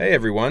Hey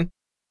everyone.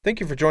 Thank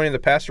you for joining the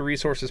Pastor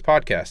Resources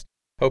Podcast.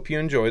 Hope you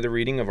enjoy the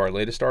reading of our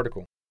latest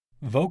article.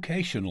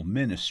 Vocational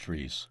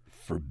Ministries,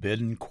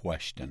 Forbidden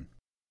Question.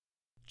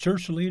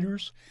 Church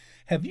leaders,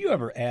 have you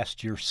ever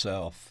asked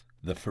yourself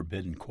the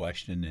forbidden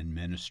question in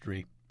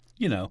ministry?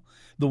 You know,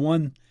 the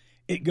one,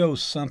 it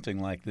goes something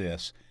like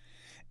this.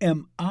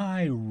 Am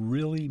I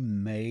really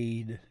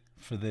made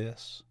for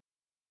this?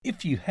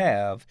 If you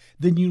have,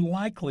 then you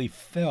likely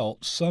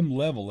felt some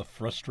level of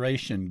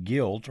frustration,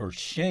 guilt, or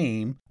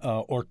shame,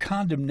 or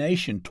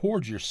condemnation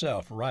towards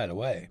yourself right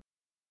away.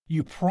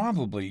 You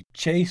probably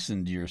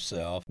chastened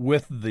yourself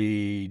with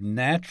the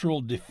natural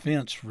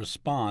defense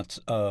response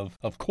of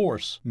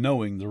course,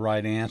 knowing the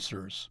right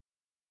answers.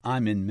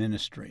 I'm in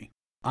ministry.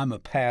 I'm a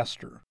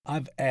pastor.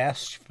 I've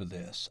asked for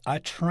this. I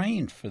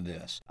trained for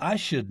this. I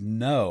should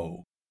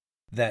know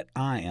that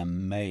I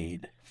am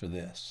made for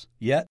this.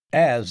 Yet,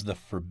 as the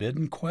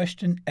forbidden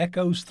question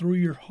echoes through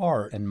your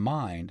heart and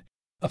mind,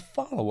 a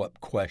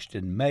follow-up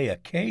question may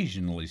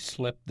occasionally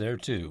slip there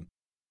too.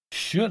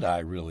 Should I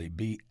really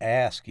be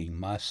asking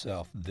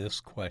myself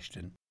this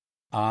question?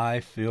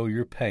 I feel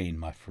your pain,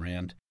 my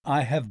friend.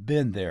 I have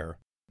been there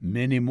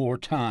many more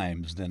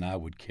times than I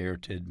would care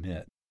to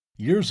admit.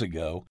 Years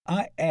ago,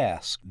 I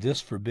asked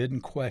this forbidden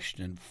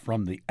question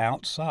from the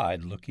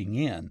outside looking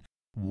in,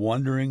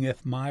 wondering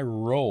if my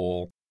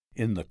role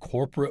in the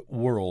corporate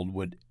world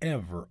would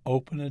ever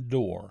open a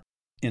door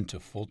into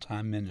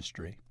full-time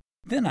ministry.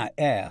 Then I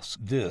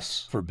asked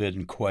this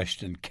forbidden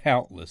question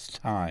countless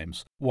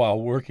times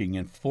while working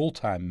in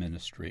full-time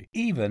ministry,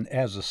 even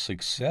as a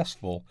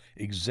successful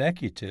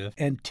executive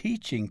and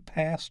teaching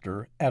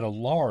pastor at a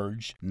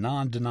large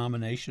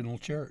non-denominational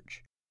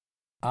church.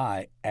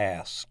 I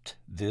asked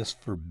this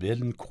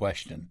forbidden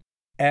question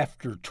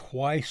after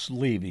twice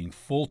leaving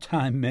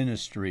full-time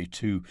ministry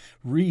to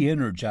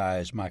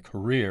re-energize my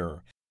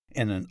career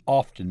in an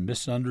often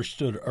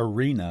misunderstood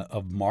arena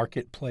of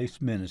marketplace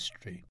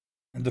ministry.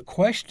 The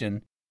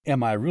question,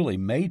 am I really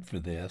made for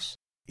this,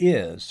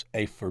 is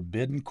a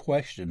forbidden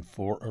question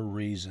for a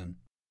reason.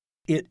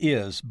 It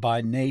is,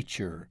 by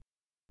nature,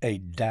 a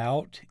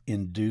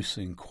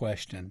doubt-inducing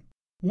question,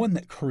 one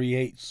that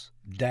creates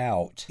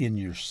doubt in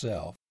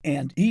yourself,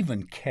 and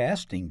even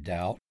casting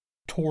doubt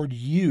toward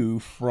you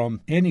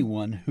from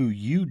anyone who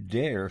you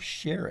dare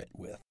share it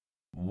with.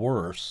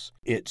 Worse,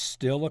 it's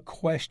still a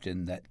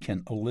question that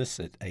can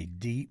elicit a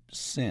deep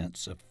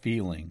sense of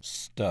feeling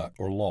stuck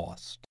or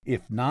lost,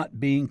 if not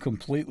being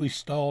completely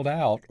stalled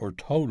out or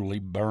totally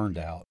burned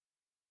out.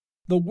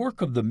 The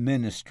work of the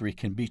ministry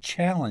can be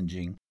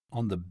challenging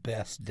on the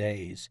best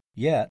days,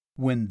 yet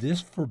when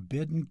this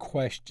forbidden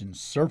question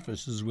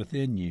surfaces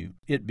within you,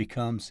 it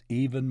becomes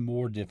even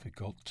more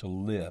difficult to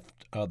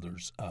lift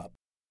others up.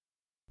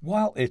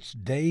 While its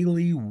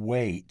daily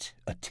weight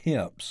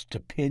attempts to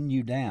pin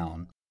you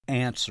down,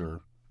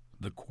 answer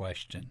the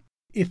question.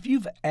 If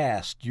you've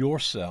asked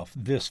yourself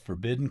this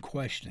forbidden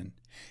question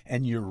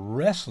and you're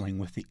wrestling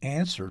with the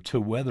answer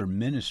to whether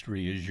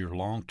ministry is your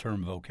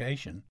long-term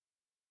vocation,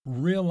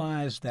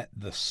 realize that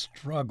the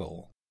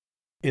struggle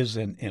is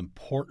an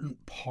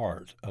important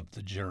part of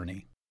the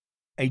journey,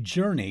 a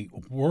journey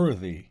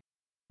worthy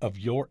of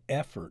your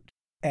effort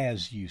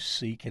as you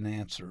seek an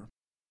answer.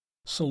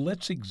 So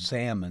let's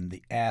examine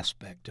the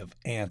aspect of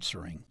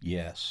answering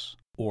yes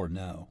or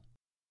no.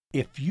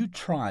 If you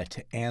try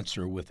to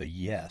answer with a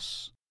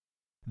yes,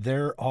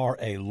 there are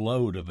a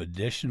load of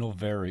additional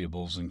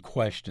variables and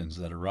questions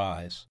that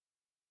arise.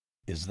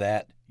 Is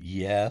that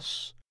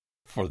yes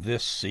for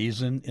this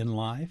season in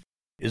life?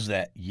 Is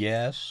that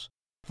yes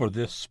for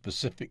this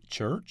specific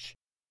church,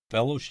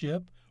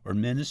 fellowship, or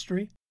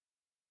ministry?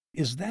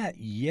 Is that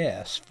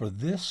yes for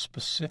this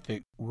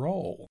specific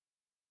role?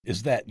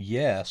 Is that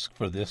yes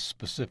for this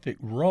specific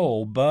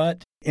role,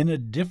 but in a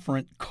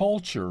different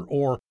culture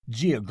or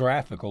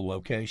geographical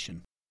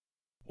location?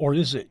 Or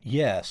is it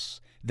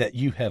yes that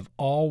you have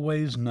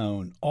always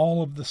known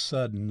all of the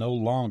sudden no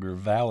longer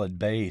valid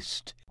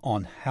based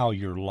on how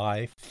your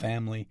life,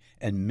 family,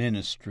 and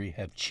ministry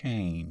have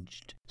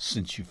changed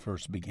since you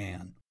first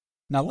began?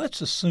 Now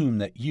let's assume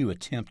that you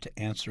attempt to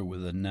answer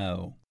with a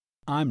no.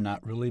 I'm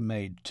not really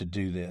made to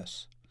do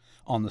this.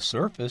 On the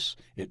surface,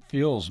 it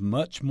feels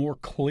much more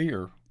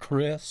clear,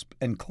 crisp,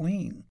 and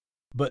clean.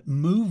 But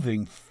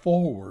moving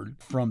forward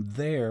from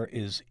there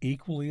is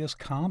equally as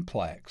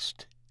complex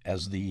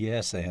as the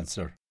yes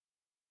answer.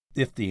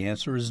 If the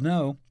answer is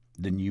no,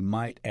 then you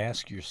might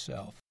ask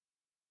yourself,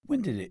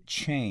 when did it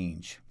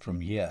change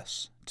from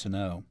yes to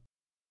no?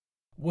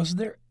 Was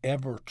there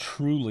ever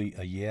truly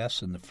a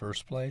yes in the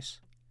first place?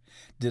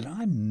 Did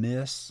I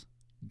miss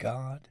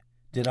God?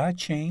 Did I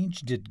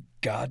change? Did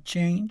God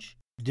change?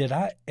 Did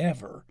I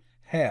ever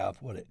have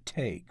what it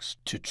takes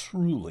to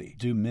truly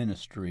do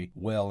ministry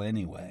well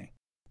anyway?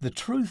 The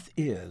truth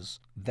is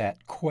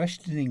that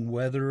questioning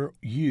whether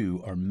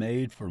you are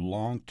made for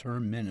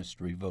long-term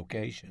ministry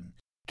vocation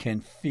can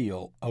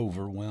feel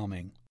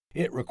overwhelming.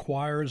 It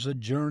requires a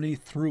journey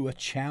through a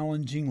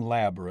challenging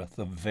labyrinth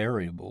of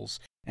variables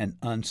and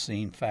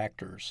unseen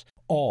factors,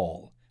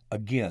 all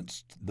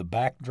against the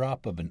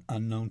backdrop of an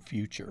unknown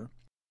future.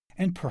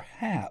 and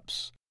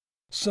perhaps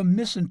some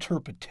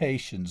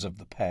misinterpretations of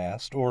the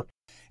past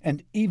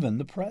and even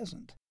the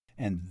present.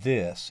 And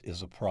this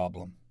is a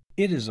problem.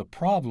 It is a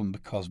problem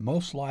because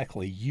most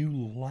likely you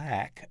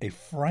lack a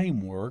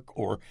framework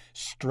or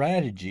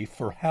strategy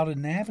for how to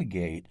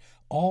navigate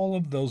all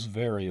of those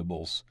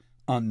variables,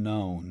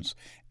 unknowns,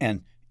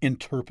 and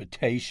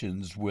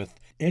interpretations with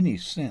any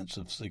sense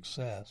of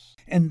success.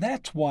 And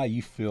that's why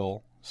you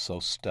feel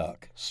so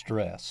stuck,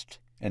 stressed,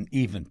 and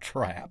even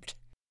trapped.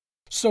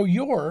 So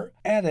you're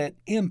at an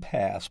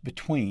impasse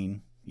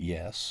between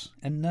yes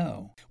and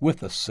no,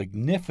 with a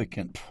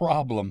significant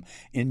problem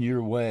in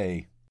your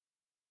way.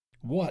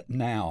 What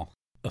now?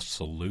 A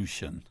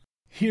solution.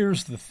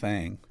 Here's the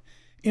thing.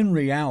 In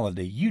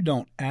reality, you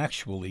don't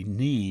actually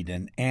need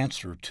an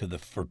answer to the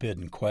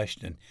forbidden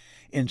question.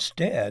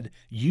 Instead,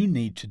 you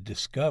need to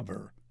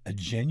discover a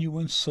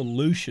genuine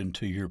solution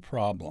to your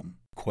problem.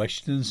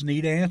 Questions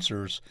need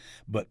answers,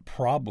 but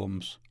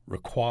problems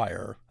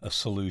require a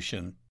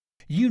solution.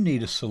 You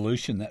need a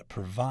solution that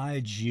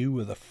provides you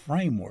with a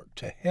framework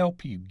to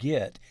help you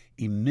get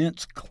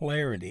immense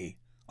clarity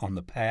on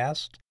the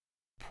past,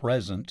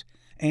 present,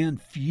 and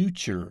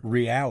future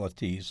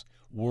realities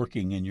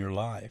working in your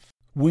life.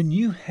 When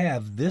you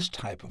have this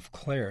type of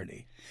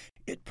clarity,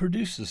 it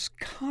produces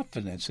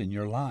confidence in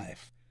your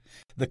life,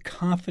 the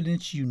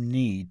confidence you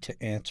need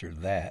to answer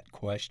that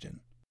question.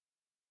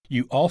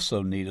 You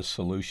also need a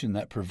solution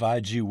that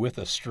provides you with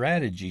a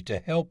strategy to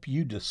help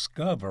you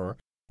discover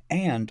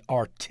and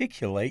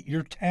articulate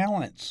your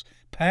talents,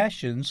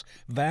 passions,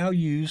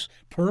 values,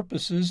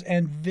 purposes,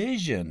 and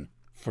vision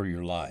for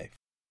your life.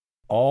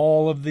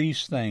 All of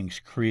these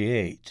things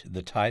create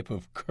the type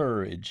of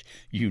courage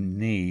you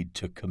need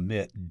to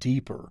commit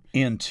deeper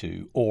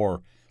into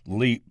or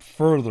leap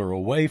further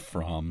away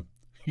from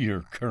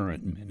your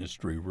current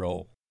ministry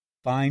role.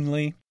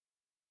 Finally,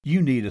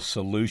 you need a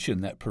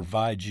solution that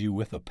provides you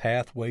with a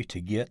pathway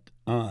to get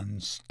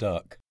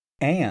unstuck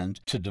and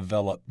to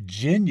develop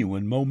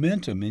genuine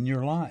momentum in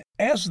your life.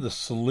 As the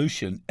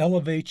solution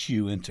elevates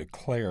you into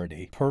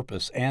clarity,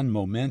 purpose, and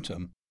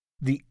momentum,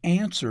 the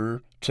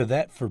answer to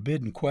that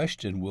forbidden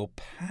question will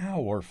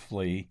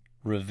powerfully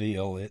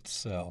reveal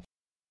itself.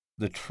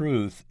 The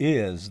truth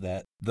is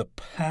that the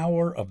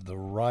power of the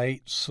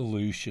right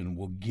solution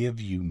will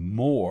give you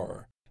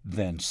more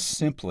than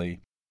simply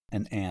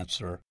an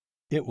answer.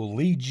 It will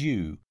lead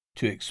you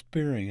to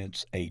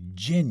experience a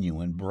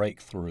genuine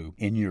breakthrough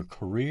in your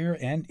career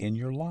and in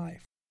your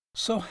life.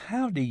 So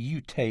how do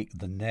you take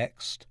the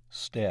next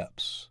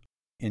steps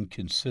in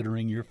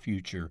considering your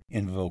future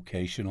in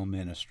vocational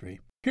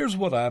ministry? Here's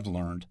what I've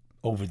learned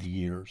over the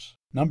years.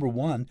 Number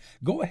one,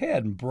 go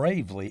ahead and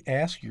bravely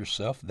ask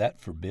yourself that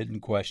forbidden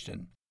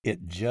question.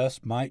 It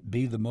just might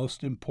be the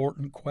most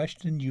important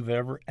question you've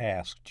ever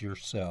asked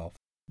yourself.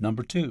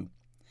 Number two,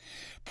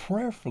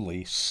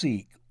 prayerfully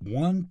seek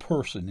one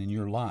person in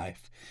your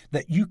life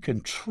that you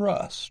can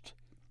trust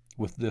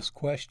with this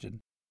question,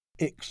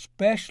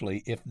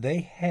 especially if they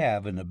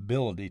have an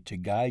ability to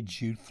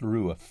guide you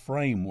through a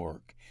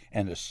framework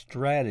and a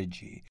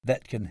strategy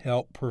that can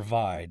help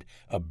provide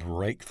a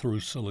breakthrough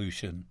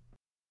solution.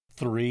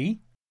 3,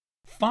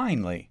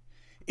 finally,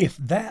 if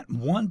that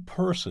one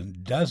person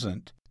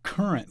doesn't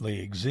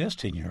currently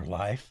exist in your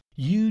life,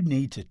 you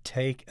need to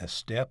take a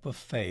step of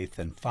faith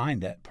and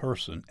find that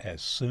person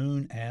as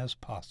soon as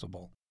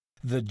possible.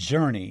 The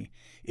journey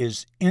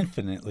is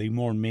infinitely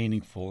more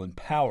meaningful and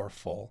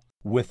powerful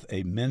with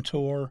a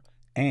mentor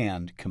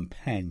and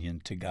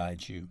companion to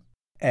guide you.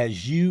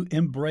 As you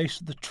embrace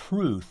the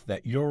truth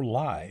that your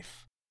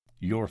life,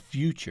 your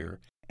future,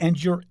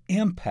 and your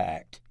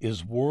impact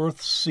is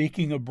worth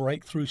seeking a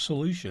breakthrough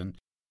solution,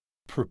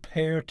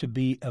 prepare to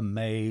be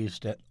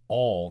amazed at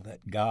all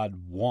that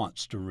God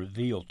wants to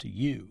reveal to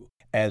you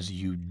as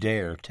you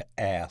dare to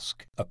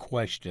ask a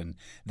question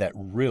that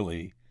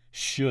really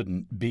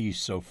shouldn't be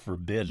so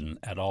forbidden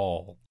at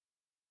all.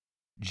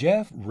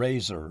 Jeff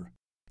Razor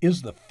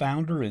is the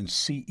founder and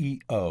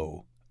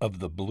CEO of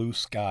the Blue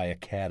Sky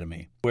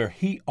Academy, where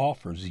he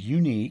offers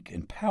unique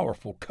and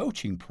powerful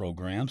coaching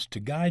programs to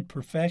guide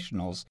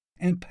professionals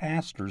and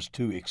pastors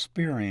to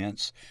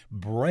experience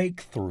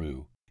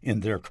breakthrough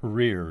in their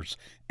careers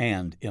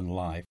and in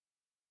life.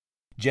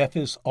 Jeff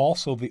is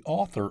also the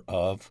author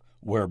of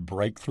Where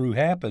Breakthrough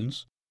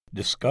Happens.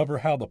 Discover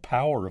how the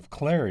power of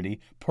clarity,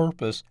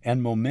 purpose,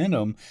 and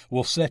momentum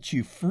will set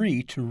you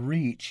free to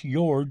reach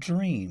your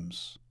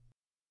dreams.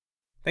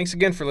 Thanks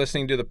again for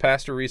listening to the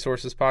Pastor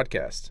Resources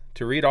Podcast.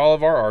 To read all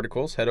of our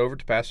articles, head over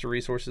to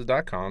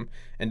pastorresources.com,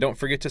 and don't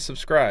forget to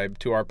subscribe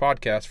to our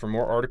podcast for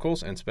more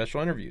articles and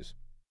special interviews.